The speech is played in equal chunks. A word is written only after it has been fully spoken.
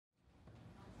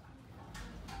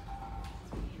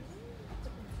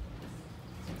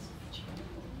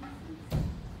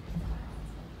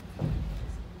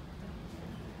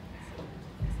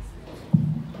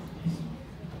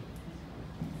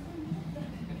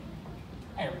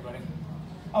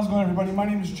How's it going, everybody? My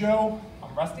name is Joe.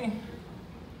 I'm Rusty.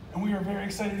 And we are very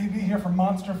excited to be here for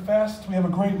Monster Fest. We have a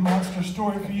great monster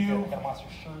story for you. I got a monster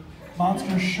shirt.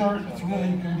 Monster shirt. It's really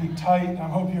going to be tight. I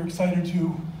hope you're excited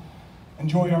to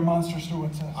enjoy our monster story.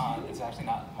 What's this? It's actually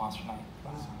not Monster Night.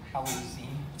 It's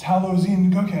HallowZine. It's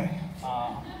HallowZine. Okay.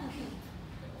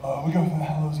 We go for the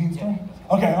HallowZine story?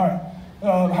 Yeah. Okay, all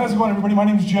right. How's it going, everybody? My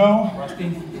name is Joe.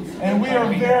 Rusty. And we are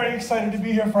very excited to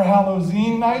be here for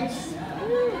HallowZine nights.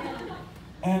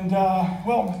 And,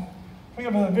 well, we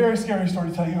have a very scary story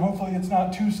to tell you. Hopefully it's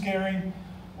not too scary.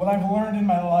 What I've learned in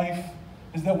my life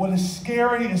is that what is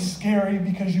scary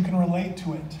because you can relate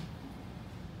to it.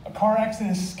 A car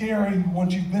accident is scary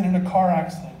once you've been in a car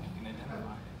accident.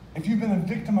 If you've been a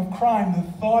victim of crime, the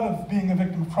thought of being a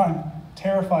victim of crime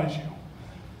terrifies you.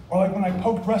 Or like when I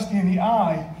poked Rusty in the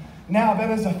eye, now that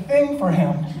is a thing for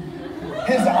him.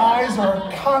 His eyes are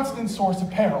a constant source of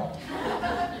peril.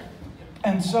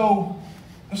 And so,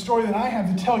 the story that I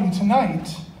have to tell you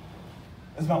tonight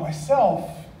is about myself.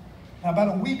 Now,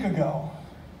 about a week ago,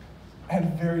 I had a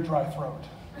very dry throat.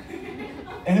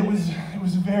 And it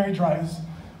was very dry. It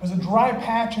was a dry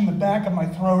patch in the back of my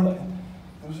throat.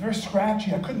 It was very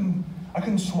scratchy. I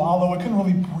couldn't swallow. I couldn't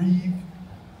really breathe.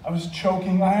 I was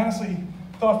choking. I honestly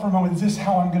thought for a moment, is this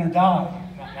how I'm gonna die?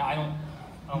 Now I don't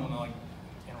want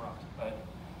to interrupt, but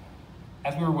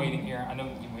as we were waiting here, I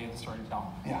know we have the story to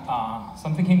tell. Yeah.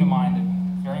 Something came to mind that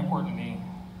very important to me,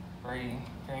 very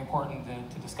important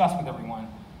to discuss with everyone,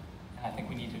 and I think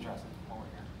we need to address it while we're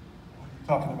here. What are you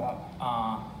talking about?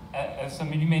 As some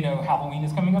of you may know, Halloween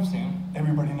is coming up soon.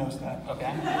 Everybody knows that.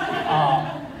 Okay.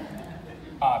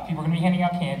 People are going to be handing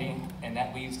out candy, and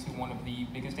that leads to one of the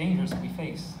biggest dangers that we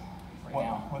face right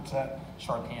now. What's that?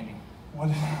 Sharp candy. What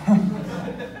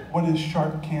is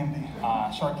sharp candy?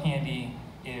 Sharp candy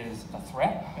is a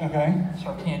threat. Okay.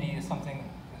 Sharp candy is something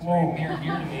that's very near and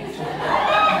dear to me.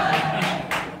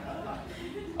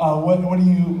 I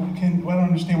don't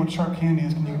understand what sharp candy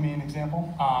is. Can you give me an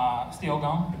example? Stale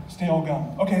gum. Stale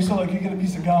gum. Okay, so like you get a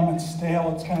piece of gum, it's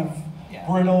stale, it's kind of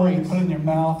brittle, you put it in your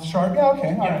mouth. Sharp, yeah,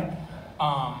 okay, all right.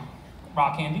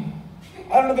 Rock candy.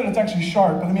 I don't know that it's actually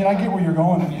sharp, but I mean, I get where you're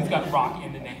going. It's got rock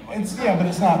in the name. Yeah, but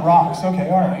it's not rocks. Okay,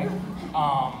 all right.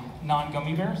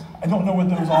 Non-gummy bears. I don't know what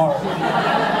those are.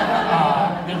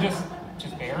 They're just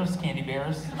bears, candy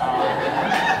bears.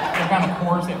 They're kind of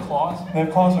coarse, they have claws. They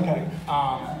have claws, okay.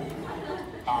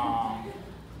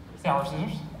 Sour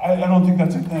scissors. I don't think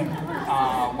that's a thing.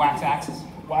 Wax axes.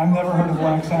 I've never heard of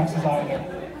wax axes either.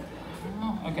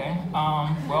 Oh, okay.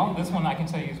 Well, this one I can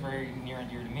tell you is very near and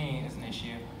dear to me as an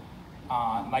issue.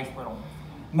 Knife brittle.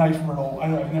 Knife brittle.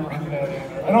 I've never heard of that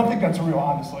either. I don't think that's real,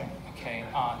 honestly. Okay.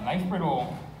 Knife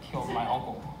brittle killed my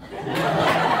uncle.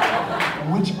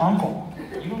 Which uncle?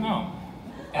 You don't know.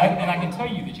 And I can tell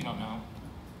you that you don't know.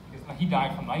 Because he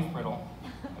died from knife brittle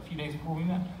a few days before we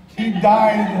met. He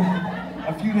died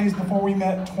a few days before we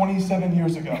met 27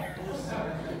 years ago.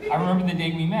 I remember the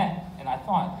day we met, and I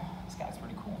thought, this guy's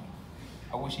pretty cool.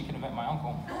 I wish he could have met my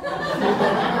uncle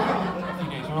a few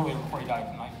days earlier before he died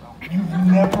from knife brittle. You've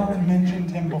never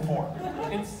mentioned him before.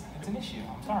 It's an issue.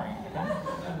 I'm sorry.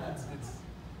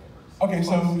 Okay,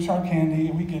 so sharp candy,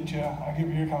 we get you. I get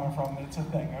where you're coming from. It's a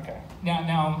thing. Okay.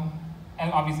 Now,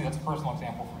 and obviously that's a personal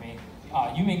example for me.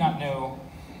 You may not know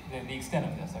the extent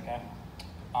of this, okay?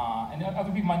 And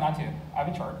other people might not too. I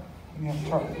have a chart. You have a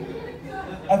chart.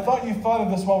 I thought you thought of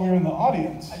this while we were in the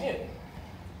audience. I did.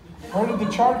 Where did the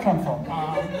chart come from?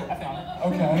 I found it.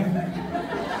 Okay.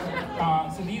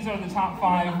 So these are the top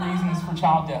 5 reasons for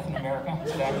child death in America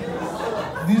today.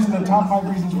 These are the top 5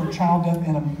 reasons for child death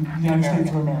in the United States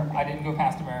of America. I didn't go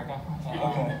past America.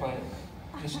 Okay. But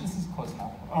this is close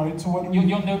enough. All right, so what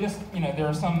you'll notice, there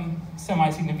are some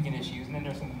semi-significant issues, and then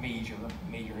there's some major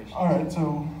issues. All right,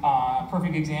 so...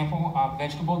 perfect example,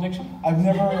 vegetable addiction. I've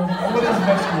never... What is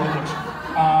vegetable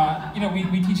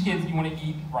addiction? We teach kids you want to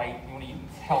eat right, you want to eat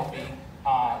healthy.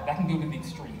 That can go to the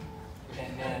extreme.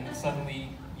 And then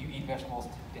suddenly you eat vegetables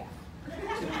to death.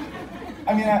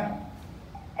 I mean,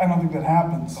 I don't think that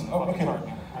happens. Oh, okay.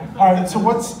 All right, so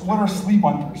what are sleep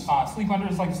unders? Sleep under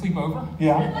is like a sleepover.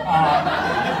 Yeah.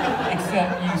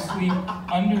 Except you sleep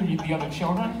under the other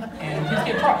children, and kids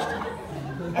get crushed.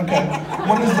 Okay.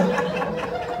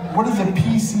 What is a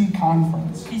PC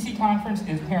conference? PC conference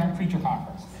is parent-preacher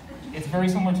conference. It's very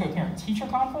similar to a parent-teacher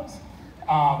conference,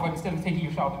 but instead of taking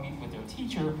your child to meet with their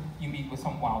teacher, you meet with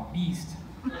some wild beast,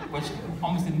 which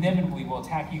almost inevitably will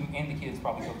attack you and the kids,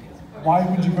 probably both kids. Why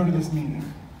would you go to this meeting?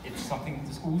 It's something that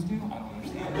the schools do. I don't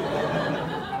understand. I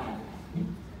don't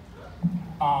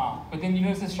know. But then you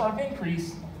notice a sharp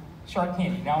increase Shark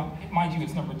candy. Now, mind you,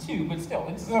 it's number 2, but still,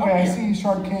 it's okay. I see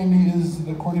shark candy is,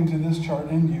 according to this chart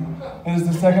in you, it is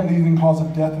the second leading cause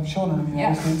of death of children in the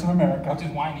United States of America. Which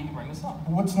is why I need to bring this up.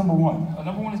 What's number 1?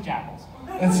 Number 1 is jackals.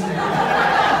 It's the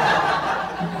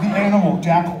animal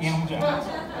jackals. Animal jackals.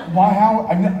 Why? How?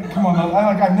 Come on,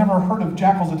 I've never heard of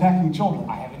jackals attacking children.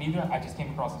 I haven't either. I just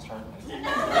came across this chart.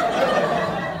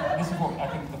 This is what I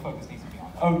think the focus needs to be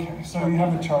on. Okay, so you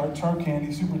have a chart. Shark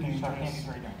candy, super dangerous. Shark candy is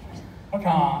very dangerous. Okay.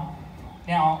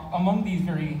 Now, among these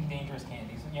very dangerous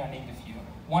candies, I named a few.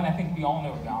 One I think we all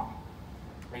know about,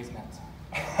 Raisinets.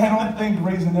 I don't think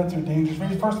Raisinets are dangerous.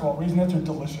 First of all, Raisinets are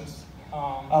delicious.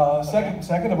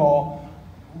 Second of all,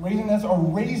 Raisinets are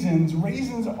raisins.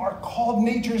 Raisins are called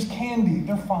nature's candy.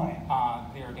 They're fine.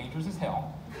 They are dangerous as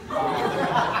hell.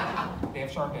 They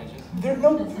have sharp edges.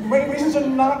 Raisins are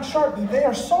not sharp. They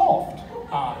are soft.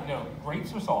 No,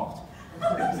 grapes are soft.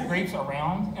 Grapes are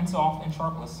round and soft and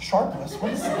sharpless. Sharpless?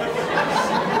 What is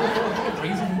that?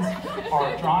 Raisins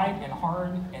are dried and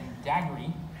hard and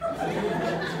daggery.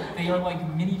 They are like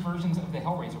mini versions of the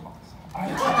Hellraiser box.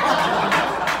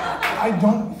 I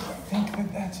don't think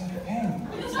that that's a thing.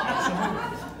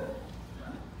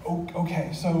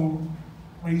 Okay, so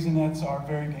Raisinets are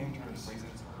very dangerous.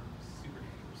 Raisins are super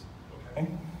dangerous. Okay.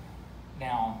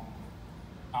 Now,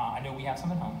 I know we have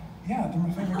some at home. Yeah, they're my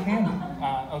favorite candy.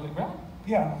 Really?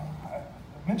 Yeah, I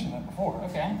mentioned that before.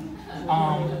 Okay.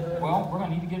 Well, we're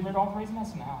gonna need to get rid of all the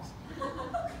Raisinets in the house.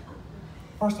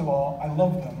 First of all, I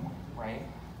love them. Right.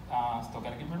 Still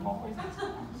gotta get rid of all the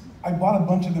Raisinets. I bought a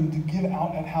bunch of them to give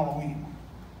out at Halloween.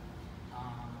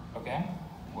 Okay.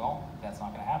 Well, that's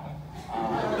not gonna happen.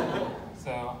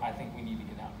 So I think we need to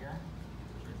get out here.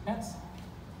 Raisinets.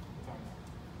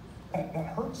 That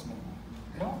hurts me.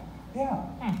 Really? Yeah.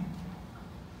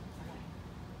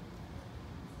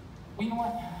 Well, you know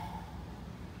what?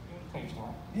 Tell your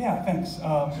story. Yeah, thanks. I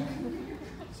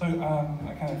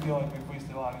kind of feel like we've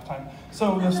wasted a lot of time.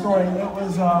 So the story, it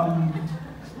was, I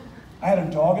had a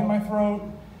dog in my throat.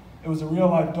 It was a real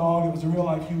life dog. It was a real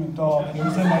life human dog. And it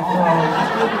was in my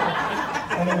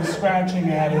throat. And it was scratching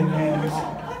at it. And it's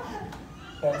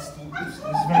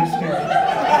very scary.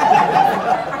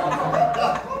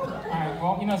 All right,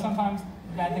 well, sometimes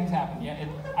bad things happen. Yeah,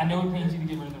 I know it pains you to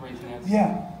get rid of the Raisinets.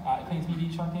 Yeah. It pains me to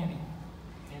eat shark candy.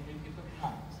 And it gets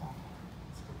time, so.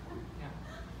 Yeah.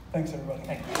 Thanks, everybody.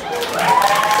 Thank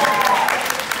you.